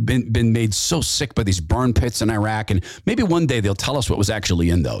 been made so sick by these burn pits in Iraq. And maybe one day they'll tell us what was actually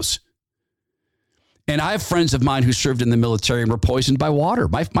in those. And I have friends of mine who served in the military and were poisoned by water.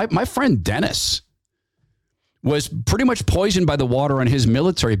 My friend Dennis was pretty much poisoned by the water on his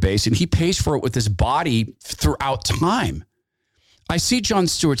military base, and he pays for it with his body throughout time. I see Jon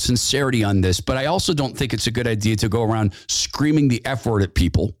Stewart's sincerity on this, but I also don't think it's a good idea to go around screaming the F word at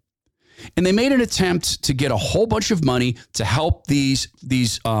people. And they made an attempt to get a whole bunch of money to help these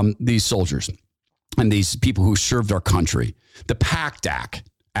soldiers and these people who served our country. The PACT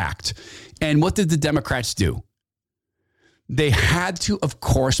Act. And what did the Democrats do? They had to, of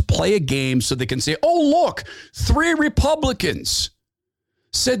course, play a game so they can say, oh, look, 3 Republicans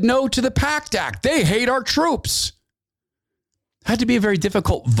said no to the PACT Act. They hate our troops. Had to be a very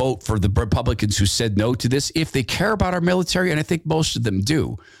difficult vote for the Republicans who said no to this if they care about our military, and I think most of them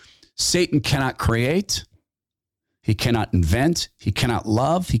do. Satan cannot create. He cannot invent. He cannot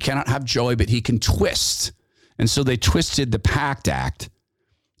love. He cannot have joy, but he can twist. And so they twisted the PACT Act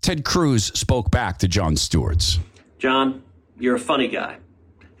Ted Cruz spoke back to Jon Stewart's. John, you're a funny guy,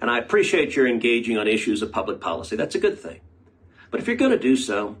 and I appreciate your engaging on issues of public policy. That's a good thing. But if you're going to do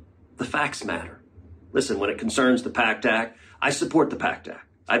so, the facts matter. Listen, when it concerns the PACT Act, I support the PACT Act.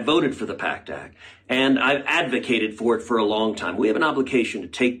 I voted for the PACT Act, and I've advocated for it for a long time. We have an obligation to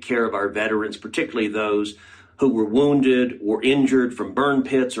take care of our veterans, particularly those who were wounded or injured from burn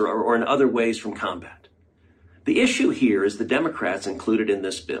pits or in other ways from combat. The issue here is the Democrats included in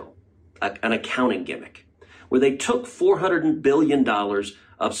this bill an accounting gimmick where they took $400 billion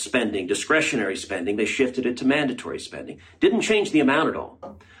of spending, discretionary spending, they shifted it to mandatory spending. Didn't change the amount at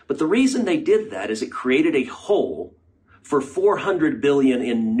all. But the reason they did that is it created a hole for $400 billion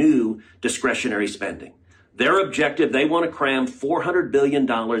in new discretionary spending. Their objective, they want to cram $400 billion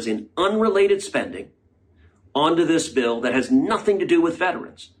in unrelated spending onto this bill that has nothing to do with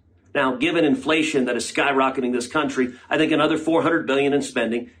veterans. Now, given inflation that is skyrocketing this country, I think another $400 billion in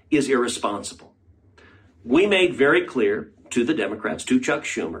spending is irresponsible. We made very clear to the Democrats, to Chuck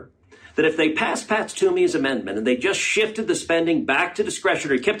Schumer, that if they passed Pat Toomey's amendment and they just shifted the spending back to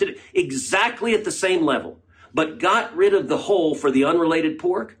discretionary, kept it exactly at the same level, but got rid of the hole for the unrelated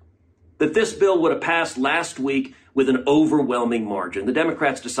pork, that this bill would have passed last week with an overwhelming margin. The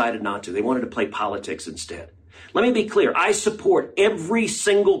Democrats decided not to. They wanted to play politics instead. Let me be clear. I support every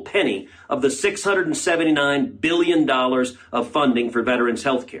single penny of the $679 billion of funding for veterans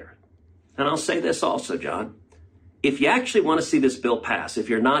health care. And I'll say this also, John. If you actually want to see this bill pass, if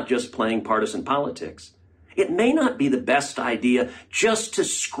you're not just playing partisan politics, it may not be the best idea just to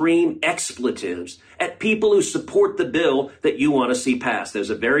scream expletives at people who support the bill that you want to see passed.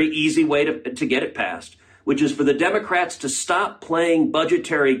 There's a very easy way to get it passed, which is for the Democrats to stop playing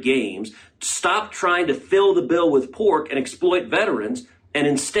budgetary games, stop trying to fill the bill with pork and exploit veterans, and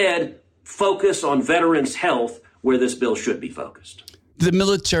instead focus on veterans' health where this bill should be focused. The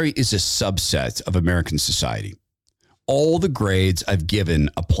military is a subset of American society. All the grades I've given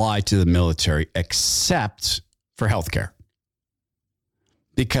apply to the military except for healthcare,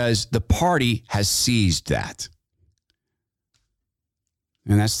 because the party has seized that.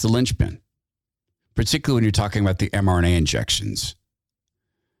 And that's the linchpin, particularly when you're talking about the mRNA injections.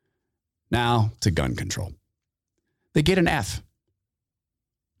 Now to gun control. They get an F.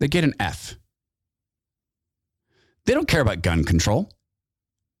 They get an F. They don't care about gun control.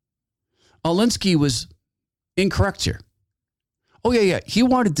 Alinsky was incorrect here. Oh, yeah. He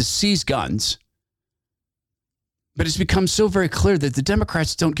wanted to seize guns. But it's become so very clear that the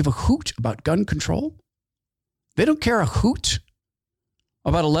Democrats don't give a hoot about gun control. They don't care a hoot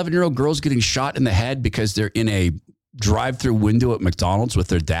about 11-year-old girls getting shot in the head because they're in a drive-through window at McDonald's with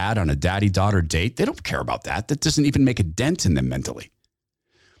their dad on a daddy-daughter date. They don't care about that. That doesn't even make a dent in them mentally.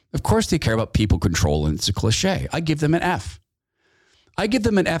 Of course they care about people control, and it's a cliche. I give them an F. I give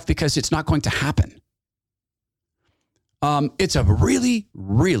them an F because it's not going to happen. It's a really,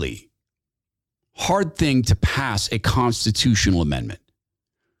 really hard thing to pass a constitutional amendment.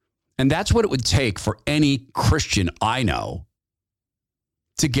 And that's what it would take for any Christian I know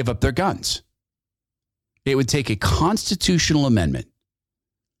to give up their guns. It would take a constitutional amendment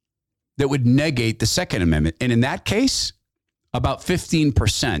that would negate the Second Amendment. And in that case, about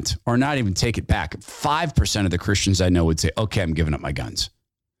 15%, or not even take it back, 5% of the Christians I know would say, okay, I'm giving up my guns.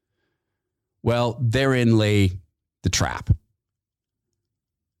 Well, therein lay the trap.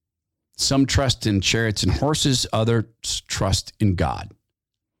 Some trust in chariots and horses, others trust in God.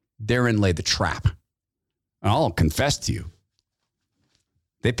 Therein lay the trap. And I'll confess to you,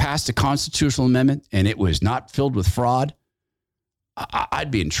 they passed a constitutional amendment and it was not filled with fraud, I'd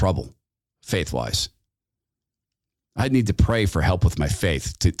be in trouble, faith-wise. I'd need to pray for help with my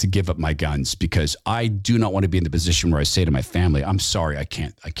faith to give up my guns, because I do not want to be in the position where I say to my family, I'm sorry, I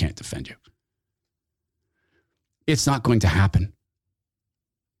can't defend you. It's not going to happen.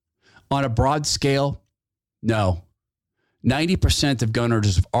 On a broad scale, no. 90% of gun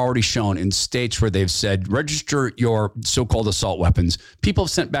owners have already shown in states where they've said, register your so-called assault weapons. People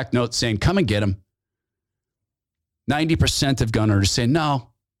have sent back notes saying, come and get them. 90% of gun owners say no.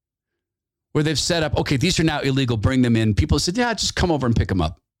 Where they've set up, okay, these are now illegal, bring them in. People said, yeah, just come over and pick them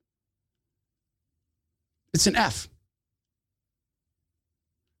up. It's an F.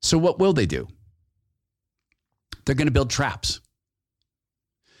 So what will they do? They're going to build traps.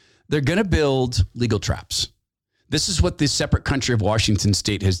 They're going to build legal traps. This is what the separate country of Washington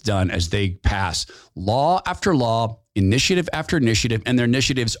state has done as they pass law after law, initiative after initiative, and their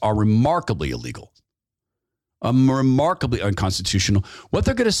initiatives are remarkably illegal, remarkably unconstitutional. What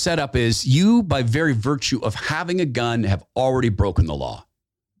they're going to set up is you, by very virtue of having a gun, have already broken the law.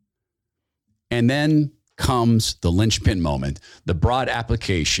 And then comes the linchpin moment, the broad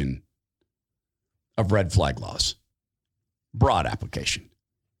application of red flag laws. Broad application.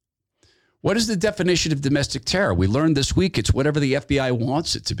 What is the definition of domestic terror? We learned this week it's whatever the FBI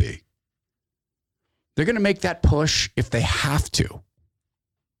wants it to be. They're going to make that push if they have to.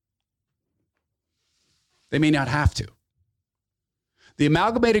 They may not have to. The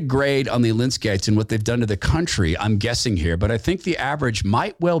amalgamated grade on the Alinsky and what they've done to the country, I'm guessing here, but I think the average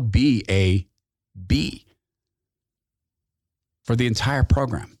might well be a B for the entire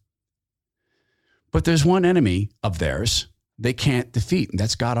program. But there's one enemy of theirs they can't defeat, and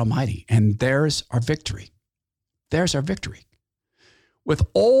that's God Almighty. And there's our victory. There's our victory. With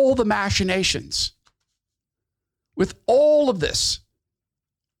all the machinations, with all of this,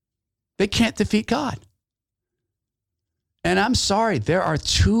 they can't defeat God. And I'm sorry, there are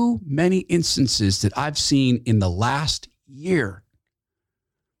too many instances that I've seen in the last year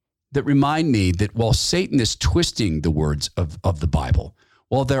that remind me that while Satan is twisting the words of the Bible,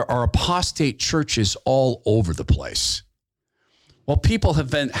 while there are apostate churches all over the place, while people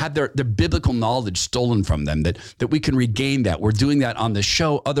have had their biblical knowledge stolen from them, that we can regain that. We're doing that on the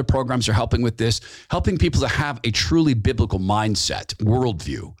show. Other programs are helping with this, helping people to have a truly biblical mindset,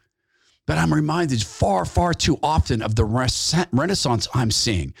 worldview. But I'm reminded far, far too often of the renaissance I'm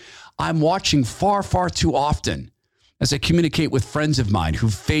seeing. I'm watching far, far too often as I communicate with friends of mine who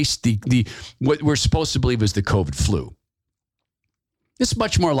faced the what we're supposed to believe is the COVID flu. It's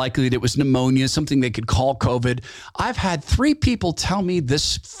much more likely that it was pneumonia, something they could call COVID. I've had 3 people tell me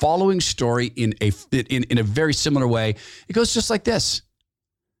this following story in a very similar way. It goes just like this.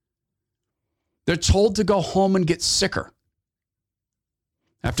 They're told to go home and get sicker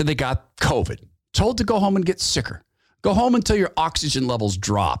after they got COVID. Told to go home and get sicker. Go home until your oxygen levels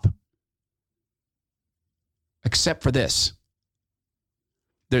drop. Except for this.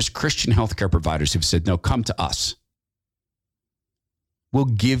 There's Christian healthcare providers who've said, no, come to us. We'll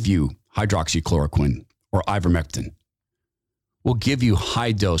give you hydroxychloroquine or ivermectin. We'll give you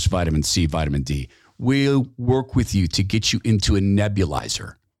high-dose vitamin C, vitamin D. We'll work with you to get you into a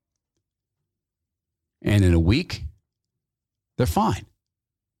nebulizer. And in a week, they're fine.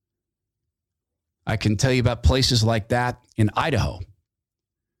 I can tell you about places like that in Idaho.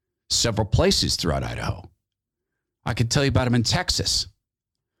 Several places throughout Idaho. I can tell you about them in Texas.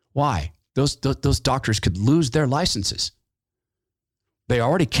 Why? Those doctors could lose their licenses. They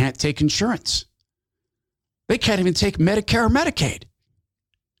already can't take insurance. They can't even take Medicare or Medicaid.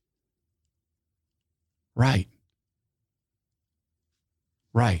 Right.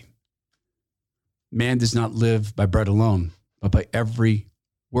 Right. Man does not live by bread alone, but by every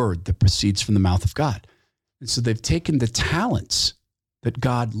word that proceeds from the mouth of God. And so they've taken the talents that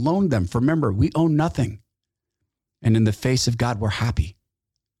God loaned them. For remember, we own nothing. And in the face of God, we're happy.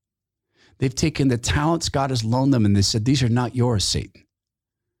 They've taken the talents God has loaned them and they said, these are not yours, Satan.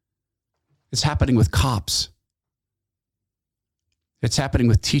 It's happening with cops. It's happening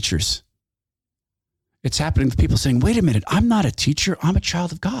with teachers. It's happening with people saying, wait a minute, I'm not a teacher, I'm a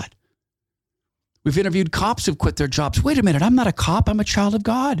child of God. We've interviewed cops who've quit their jobs. Wait a minute, I'm not a cop, I'm a child of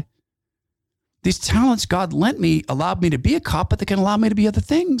God. These talents God lent me allowed me to be a cop, but they can allow me to be other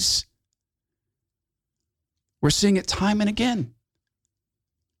things. We're seeing it time and again.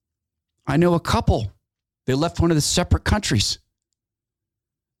 I know a couple, they left one of the separate countries.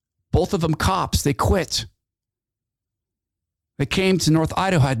 Both of them cops, they quit. They came to North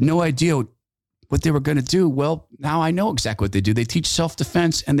Idaho, had no idea what they were going to do. Well, now I know exactly what they do. They teach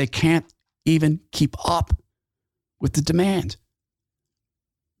self-defense and they can't even keep up with the demand.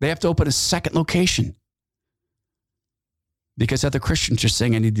 They have to open a second location because other Christians are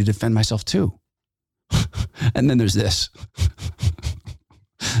saying I need to defend myself too. And then there's this.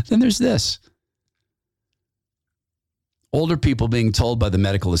 Then there's this. Older people being told by the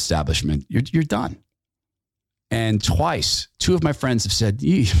medical establishment, you're done. And twice, 2 of my friends have said,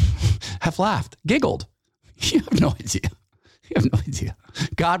 have laughed, giggled. You have no idea. You have no idea.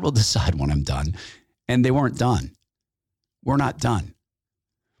 God will decide when I'm done. And they weren't done. We're not done.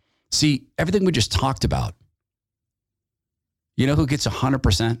 See, everything we just talked about, you know who gets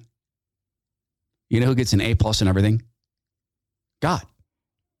 100%? You know who gets an A+ and everything? God.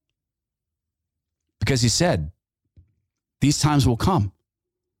 Because he said, these times will come.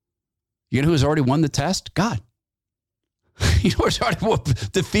 You know who's already won the test? God. You know who's already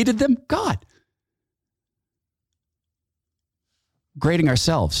defeated them? God. Grading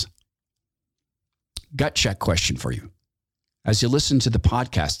ourselves. Gut check question for you. As you listen to the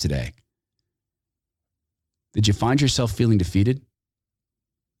podcast today, did you find yourself feeling defeated?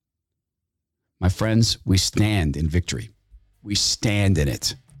 My friends, we stand in victory. We stand in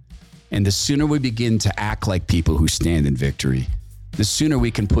it. And the sooner we begin to act like people who stand in victory, the sooner we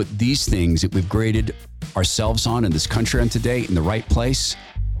can put these things that we've graded ourselves on in this country on today in the right place,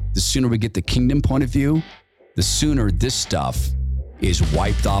 the sooner we get the kingdom point of view, the sooner this stuff is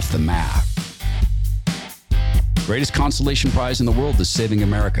wiped off the map. Greatest consolation prize in the world is saving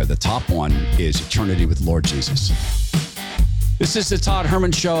America. The top one is eternity with Lord Jesus. This is the Todd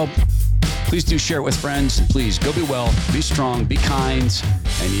Herman Show. Please do share it with friends. And please go be well, be strong, be kind.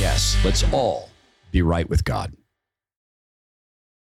 And yes, let's all be right with God.